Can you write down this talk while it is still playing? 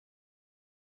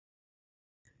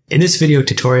In this video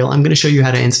tutorial, I'm going to show you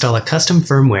how to install a custom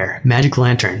firmware, Magic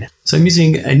Lantern. So I'm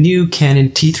using a new Canon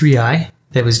T3i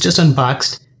that was just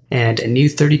unboxed and a new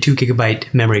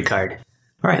 32GB memory card.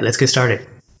 Alright, let's get started.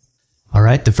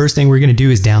 Alright, the first thing we're going to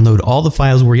do is download all the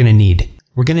files we're going to need.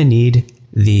 We're going to need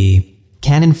the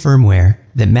Canon firmware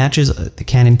that matches the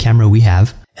Canon camera we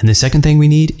have, and the second thing we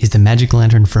need is the Magic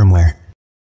Lantern firmware.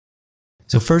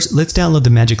 So first, let's download the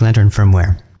Magic Lantern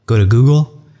firmware. Go to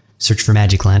Google, search for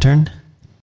Magic Lantern,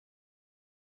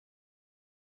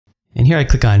 and here I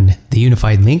click on the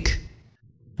unified link.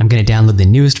 I'm going to download the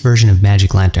newest version of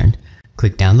Magic Lantern.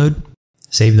 Click download,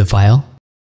 save the file.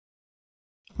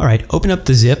 Alright, open up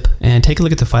the zip and take a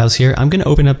look at the files here. I'm going to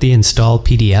open up the install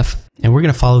PDF and we're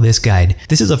going to follow this guide.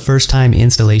 This is a first time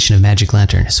installation of Magic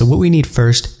Lantern. So what we need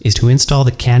first is to install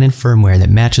the Canon firmware that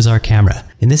matches our camera.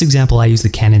 In this example, I use the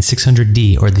Canon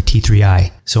 600D or the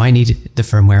t3i. So I need the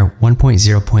firmware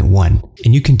 1.0.1.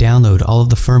 And you can download all of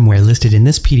the firmware listed in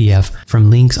this PDF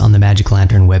from links on the Magic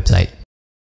Lantern website.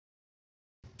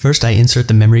 First, I insert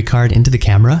the memory card into the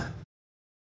camera.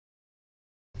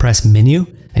 Press Menu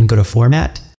and go to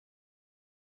Format.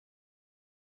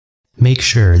 Make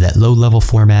sure that low-level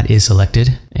format is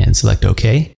selected and select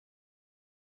OK.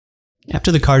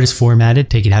 After the card is formatted,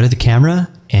 take it out of the camera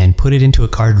and put it into a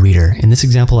card reader. In this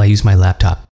example, I use my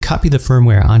laptop. Copy the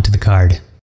firmware onto the card.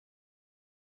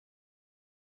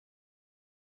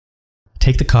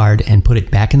 Take the card and put it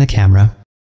back in the camera.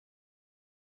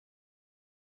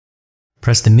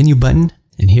 Press the menu button,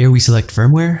 and here we select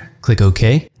firmware. Click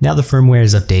OK. Now the firmware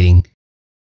is updating.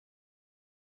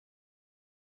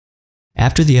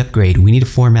 After the upgrade, we need to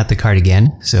format the card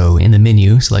again. So in the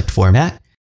menu, select Format.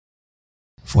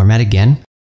 Format again.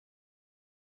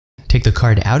 Take the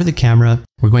card out of the camera.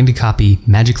 We're going to copy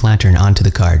Magic Lantern onto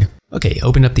the card. Okay,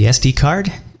 open up the SD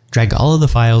card. Drag all of the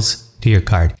files to your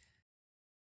card.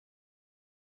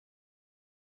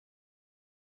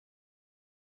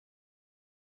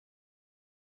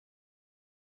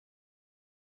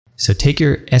 So take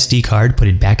your SD card, put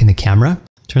it back in the camera,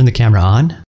 turn the camera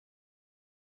on.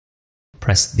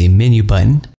 Press the menu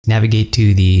button, navigate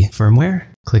to the firmware,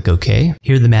 click OK.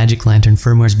 Here the Magic Lantern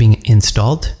firmware is being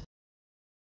installed.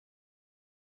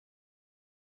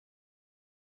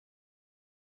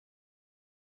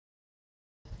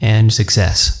 And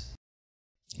success.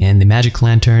 And the Magic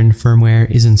Lantern firmware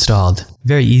is installed.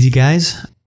 Very easy, guys.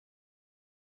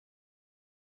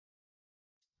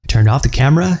 Turn off the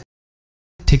camera,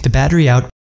 take the battery out,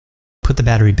 put the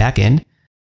battery back in,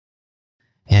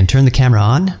 and turn the camera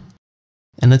on.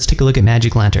 And let's take a look at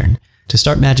Magic Lantern. To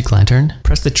start Magic Lantern,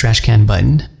 press the trash can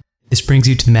button. This brings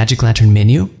you to the Magic Lantern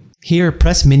menu. Here,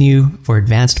 press Menu for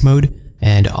Advanced Mode,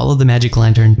 and all of the Magic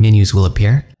Lantern menus will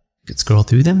appear. You can scroll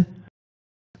through them.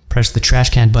 Press the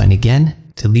trash can button again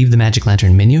to leave the Magic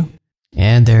Lantern menu.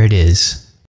 And there it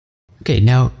is. Okay,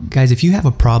 now guys, if you have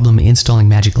a problem installing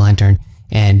Magic Lantern,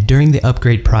 and during the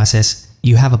upgrade process,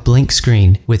 you have a blank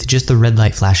screen with just the red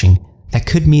light flashing, that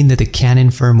could mean that the Canon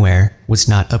firmware was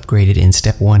not upgraded in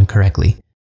step 1 correctly.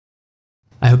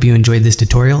 I hope you enjoyed this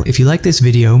tutorial. If you like this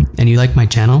video and you like my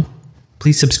channel,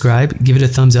 please subscribe, give it a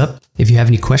thumbs up. If you have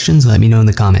any questions, let me know in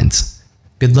the comments.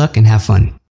 Good luck and have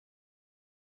fun.